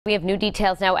We have new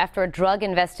details now after a drug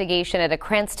investigation at a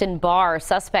Cranston bar.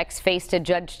 Suspects faced a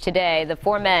judge today. The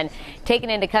four men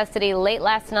taken into custody late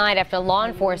last night after law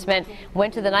enforcement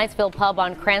went to the Knightsville Pub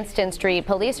on Cranston Street.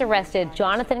 Police arrested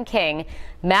Jonathan King,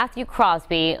 Matthew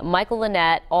Crosby, Michael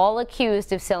Lynette, all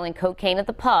accused of selling cocaine at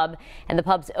the pub, and the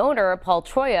pub's owner, Paul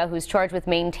Troya, who's charged with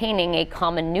maintaining a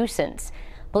common nuisance.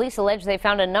 Police allege they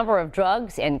found a number of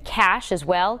drugs and cash as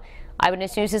well.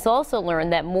 Eyewitness News has also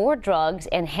learned that more drugs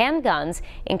and handguns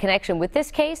in connection with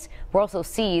this case were also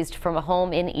seized from a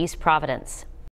home in East Providence.